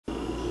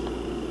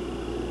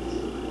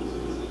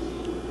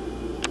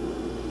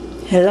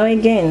Hello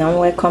again and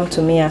welcome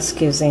to Mia's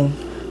Cuisine.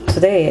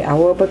 Today I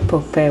will be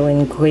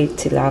preparing grilled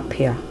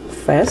tilapia.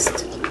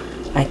 First,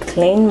 I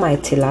clean my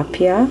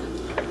tilapia,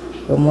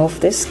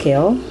 remove the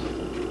scale,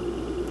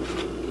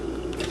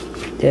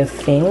 the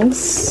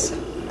fins,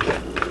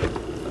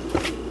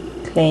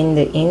 clean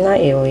the inner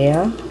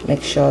area,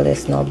 make sure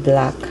there's no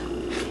black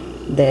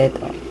dead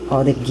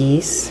or the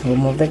geese,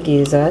 remove the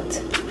gizzard.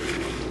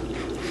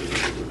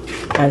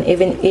 And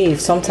even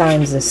if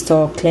sometimes the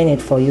store clean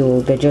it for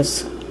you, but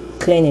just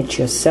clean it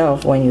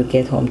yourself when you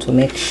get home to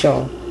make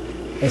sure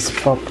it's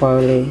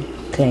properly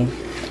clean.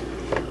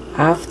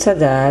 After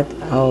that,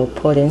 I'll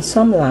put in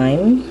some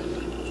lime.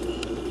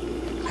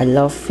 I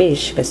love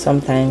fish, but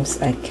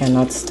sometimes I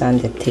cannot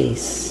stand the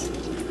taste,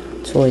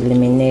 to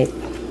eliminate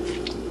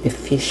the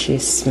fishy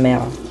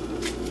smell.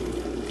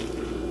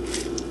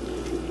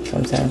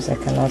 Sometimes I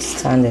cannot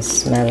stand the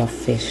smell of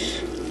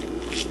fish.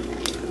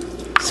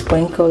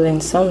 Sprinkle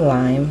in some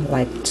lime,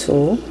 like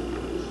 2,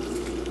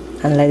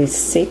 and let it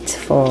sit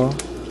for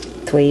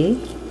 3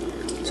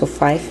 to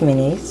 5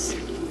 minutes.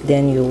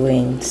 Then you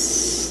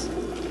rinse.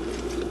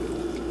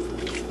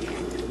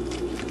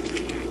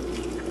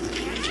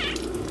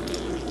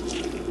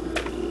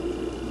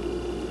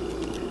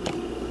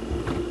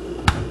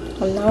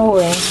 And now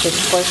rinse with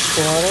fresh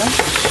water.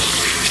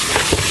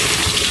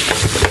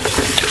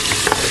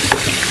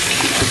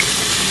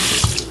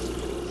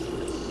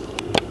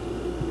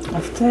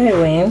 After I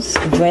rinse,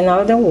 drain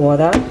out the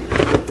water.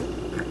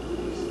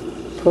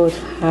 Put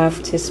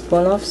half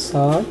teaspoon of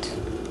salt.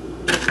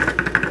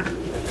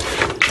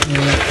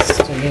 Mix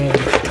together.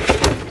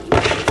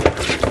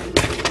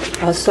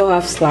 Also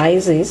have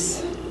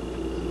slices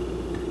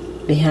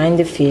behind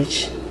the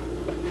fish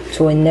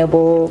to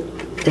enable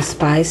the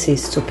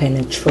spices to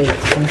penetrate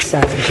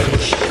inside the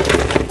fish.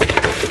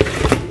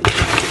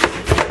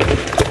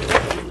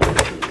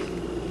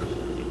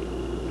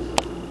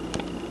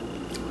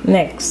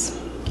 Next,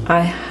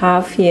 I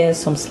have here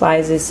some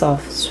slices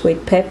of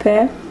sweet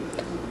pepper,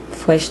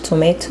 fresh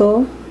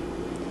tomato,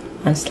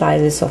 and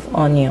slices of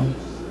onion.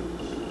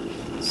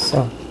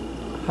 So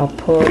I'll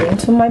pour it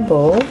into my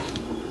bowl.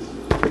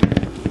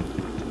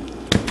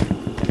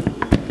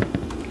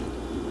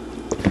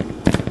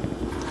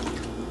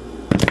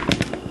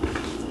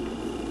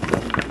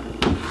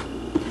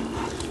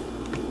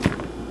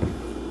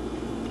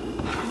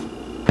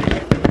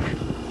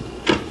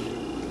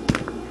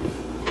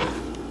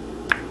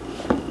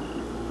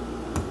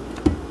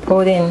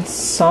 Put in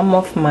some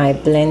of my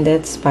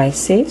blended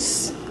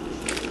spices,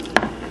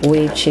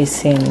 which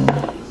is in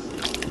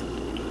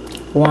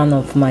one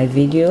of my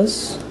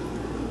videos,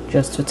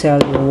 just to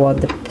tell you what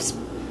the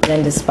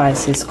blended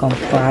spices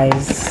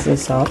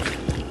comprises of.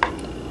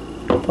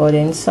 Put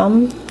in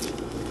some,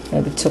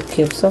 maybe 2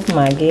 cubes of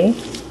maggi,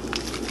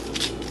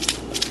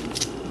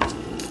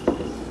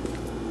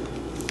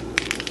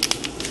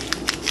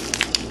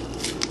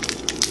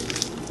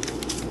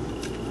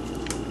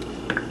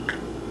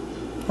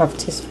 half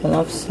teaspoon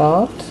of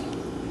salt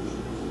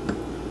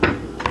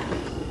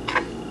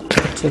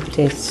to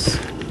taste.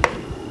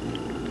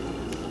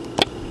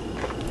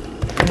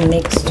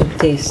 Mix to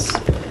taste.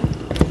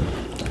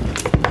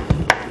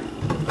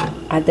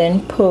 I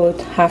then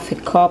put half a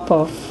cup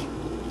of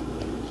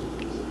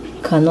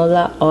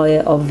canola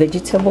oil or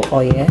vegetable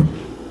oil,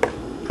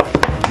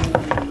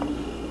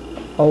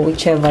 or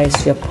whichever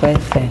is your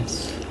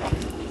preference,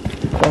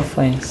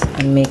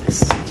 and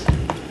mix.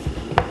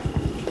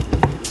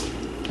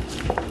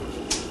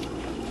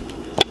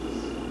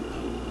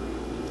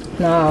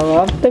 Now I'll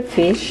rub the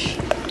fish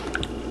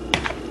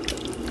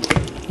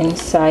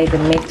inside the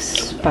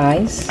mixed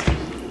spice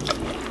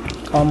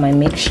or my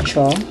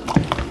mixture,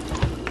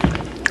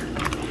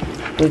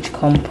 which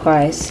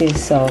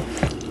comprises of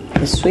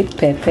the sweet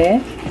pepper,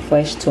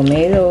 fresh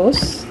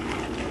tomatoes,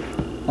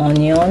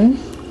 onion,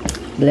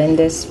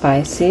 blended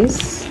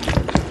spices,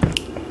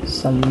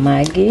 some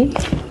maggi,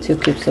 2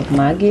 cubes of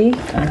maggi,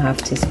 and half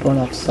teaspoon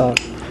of salt,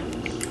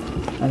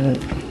 and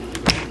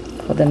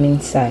put them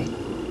inside.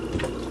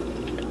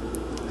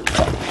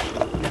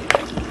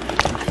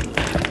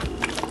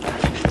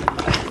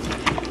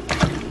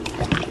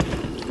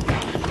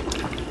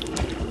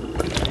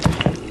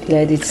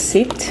 Let it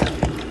sit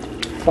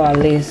for at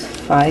least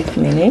 5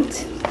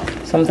 minutes.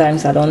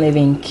 Sometimes I don't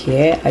even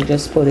care, I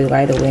just put it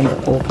right away in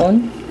the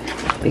oven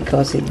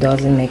because it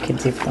doesn't make a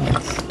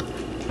difference.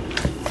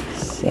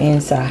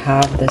 Since I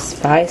have the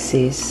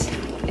spices,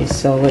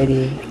 it's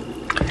already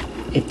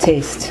a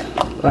taste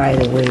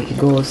right away. It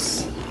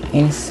goes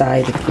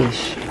inside the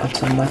fish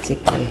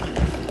automatically.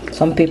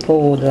 Some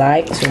people would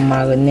like to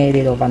marinate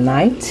it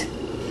overnight,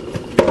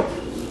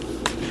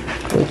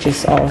 which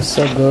is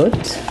also good,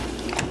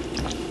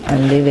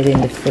 and leave it in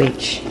the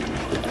fridge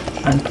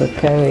and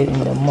prepare it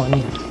in the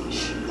morning.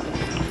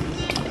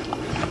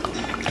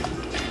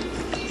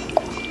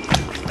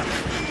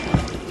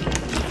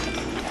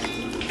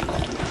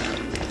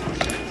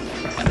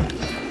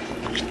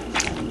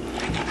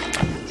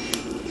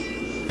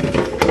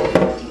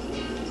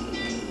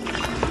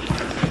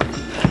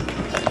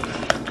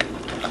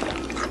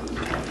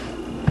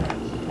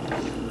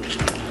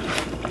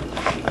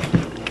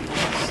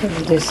 So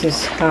this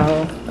is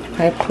how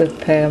I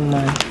prepare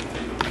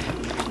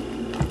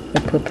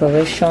the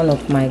preparation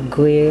of my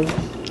grilled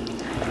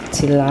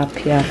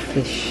tilapia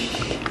fish.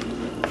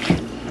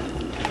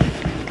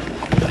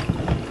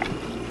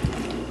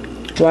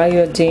 While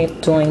you're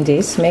doing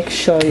this, make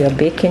sure your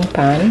baking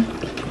pan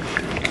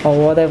or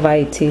whatever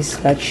it is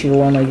that you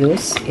want to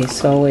use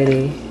is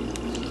already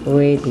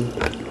ready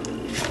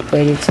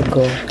to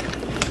go.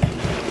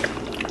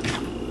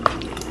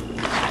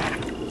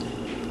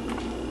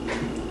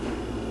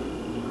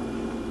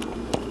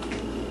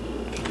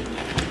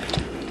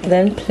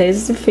 Then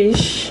place the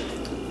fish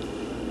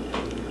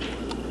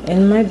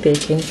in my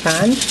baking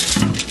pan,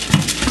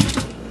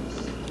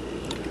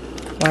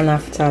 one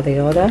after the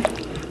other.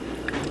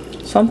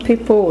 Some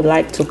people would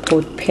like to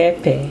put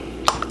pepper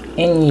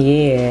in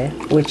here,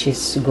 which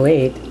is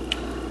great,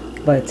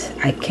 but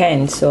I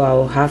can't, so I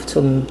will have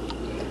to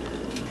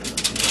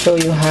show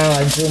you how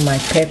I do my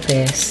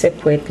pepper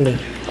separately,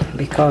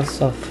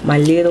 because of my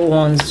little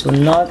ones do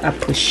not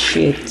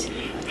appreciate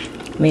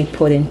me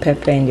putting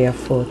pepper in their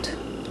food.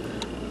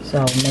 So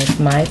I'll make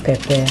my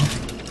pepper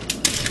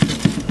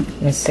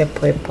in a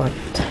separate pot,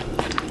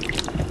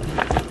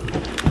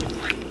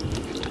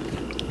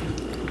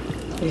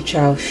 which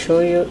I'll show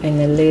you in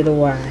a little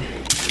while.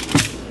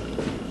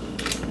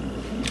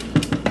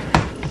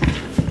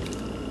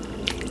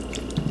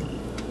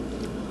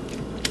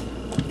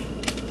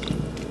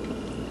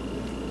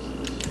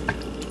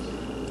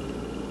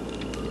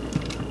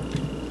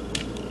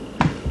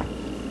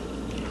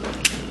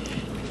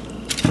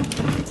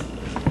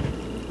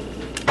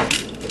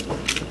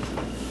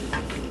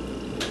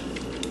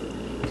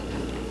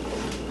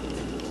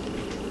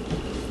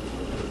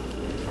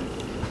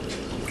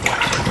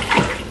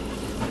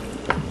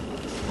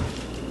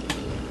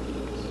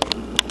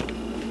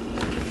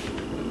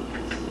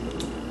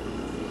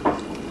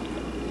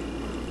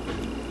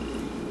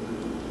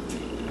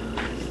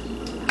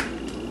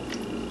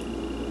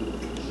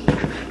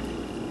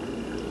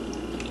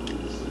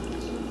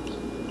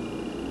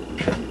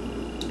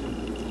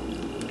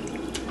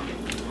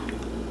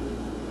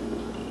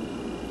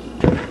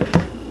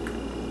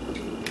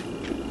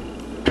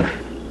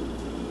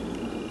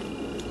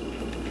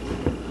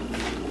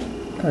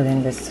 Put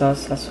in the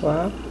sauce as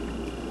well.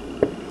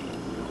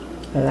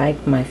 I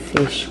like my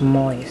fish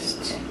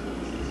moist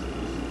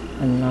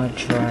and not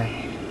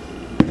dry.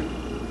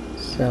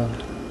 So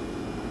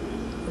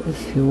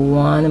if you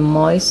want a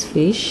moist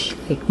fish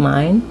like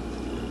mine,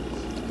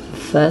 the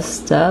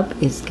first step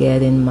is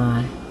getting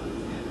my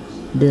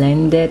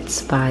blended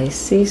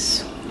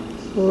spices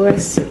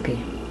recipe.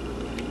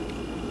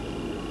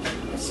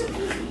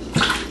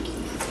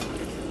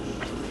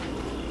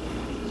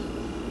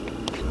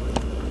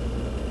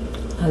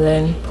 And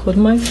then put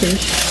my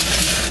fish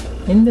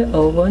in the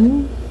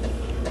oven.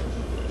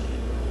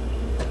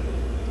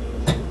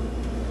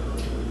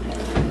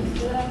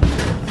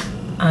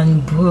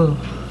 And broil.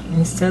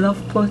 Instead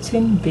of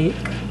putting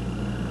bake,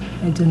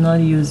 I do not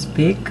use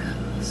bake,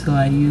 so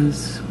I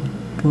use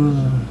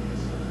broil.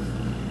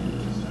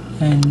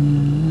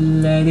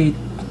 And let it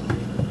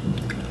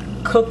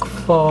cook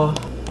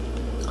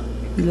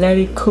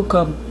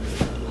up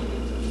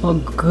or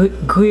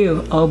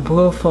grill or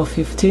broil for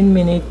 15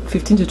 to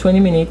 20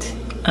 minutes,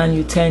 and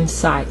you turn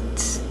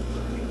sides.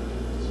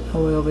 I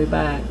will be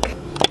back.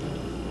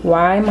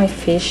 While my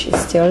fish is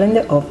still in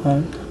the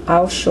oven,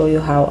 I'll show you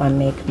how I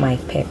make my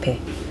pepper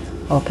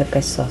or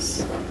pepper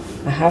sauce.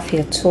 I have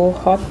here 2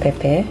 hot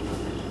pepper,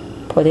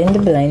 put in the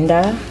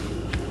blender.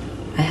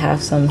 I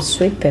have some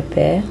sweet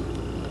pepper,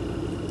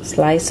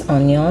 sliced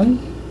onion,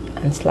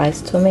 and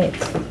sliced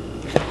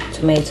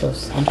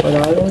tomatoes, and put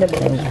all in the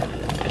blender.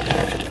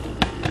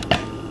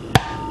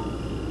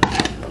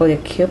 Put a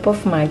cube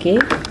of maggi,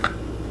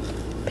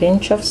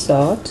 pinch of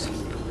salt,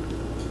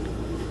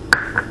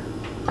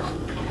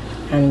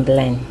 and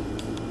blend.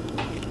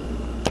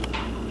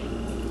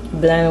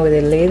 Blend with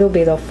a little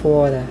bit of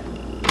water.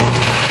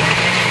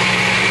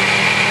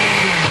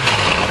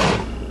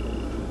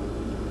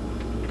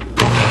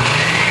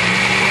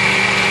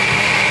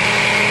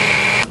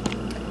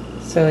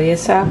 So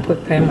yes, I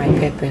prepare my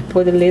pepper.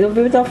 Put a little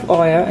bit of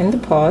oil in the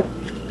pot,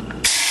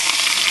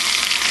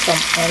 some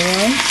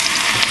onion,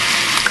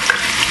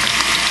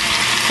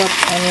 chop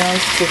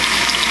onions to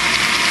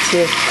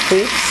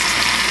crisp.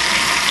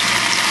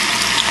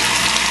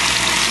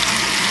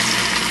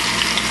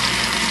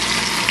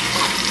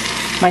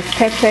 My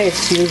pepper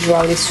is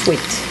usually sweet.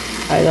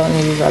 I don't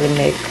usually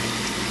make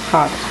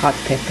hot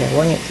pepper.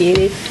 When you eat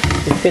it,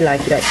 you feel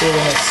like you're eating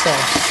a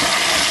sauce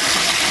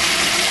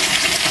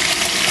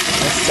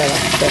instead of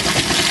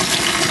pepper.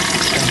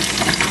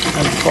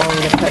 I'm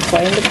pouring the pepper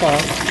in the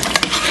pot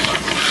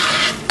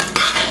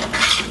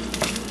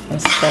and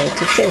stir it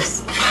to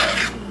taste.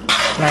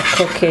 And I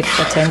cook it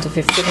for 10 to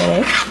 15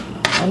 minutes,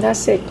 and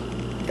that's it.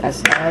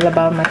 That's all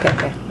about my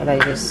pepper that I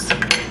use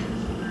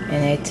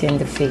in eating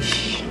the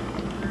fish.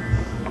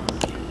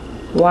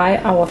 While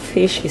our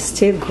fish is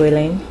still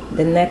grilling,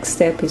 the next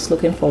step is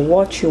looking for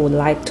what you would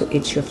like to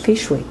eat your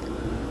fish with.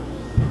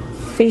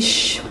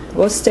 Fish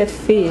Roasted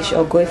fish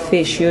or grilled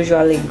fish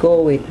usually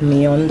go with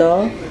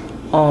miondo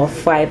or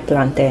fried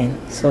plantain.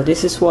 So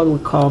this is what we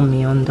call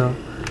miondo.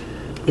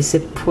 It's a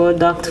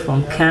product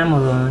from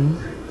Cameroon.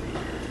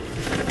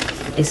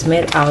 It's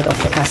made out of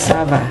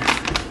cassava,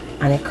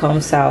 and it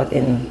comes out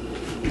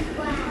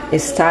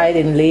it's tied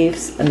in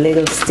leaves and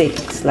little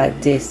sticks like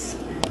this.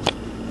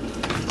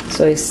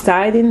 So it's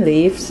tied in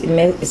leaves,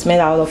 it's made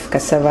out of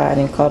cassava,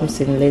 and it comes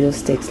in little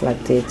sticks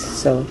like this.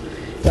 So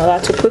in order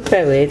to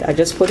prepare it, I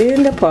just put it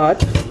in the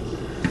pot,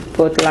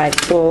 put like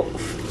two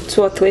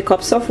or 3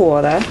 cups of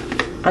water,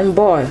 and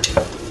boil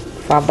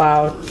for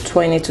about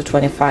 20 to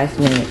 25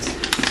 minutes.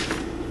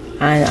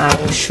 And I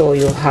will show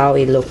you how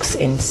it looks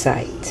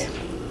inside.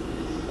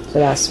 So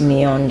that's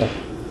miondo.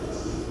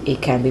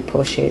 It can be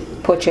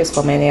purchased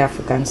from any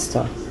African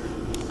store.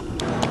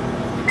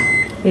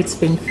 It's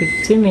been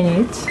 15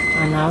 minutes,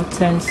 and I'll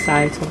turn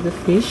sides of the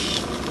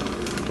fish.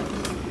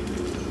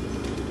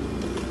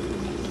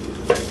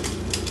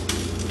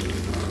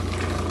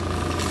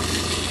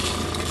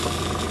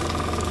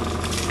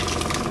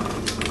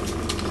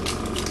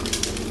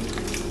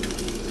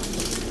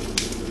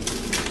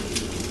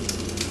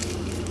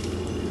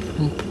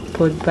 And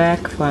put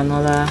back for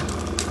another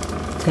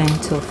 10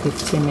 to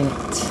 15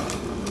 minutes.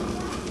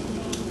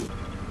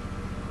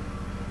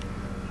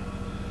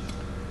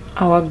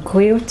 Our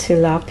grilled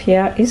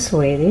tilapia is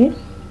ready.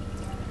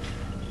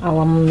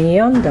 Our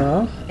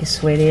miondo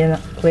is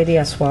ready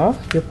as well.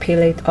 You peel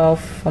it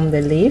off from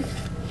the leaf,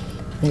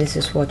 and this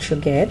is what you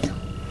get.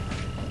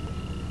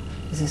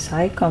 This is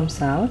how it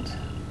comes out.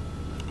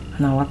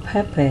 And our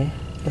pepper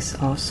is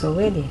also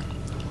ready.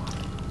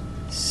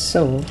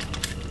 So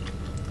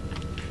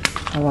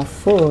our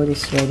food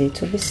is ready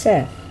to be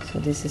served. So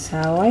this is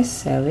how I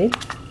serve it.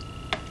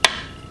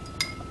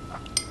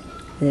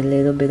 With a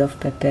little bit of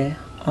pepper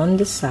on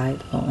the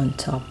side or on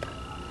top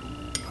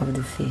of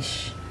the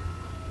fish.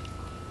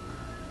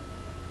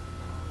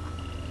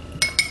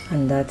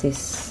 And that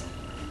is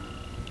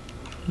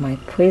my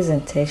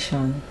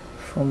presentation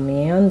for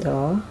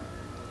miondo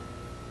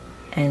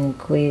and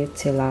grilled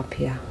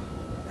tilapia.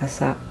 That's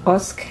how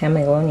us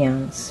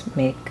Cameroonians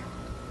make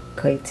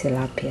grilled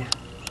tilapia.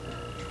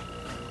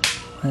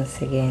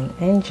 Once again,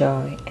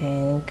 enjoy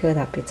and good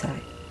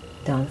appetite.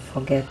 Don't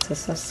forget to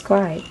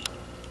subscribe.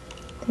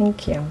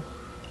 Thank you.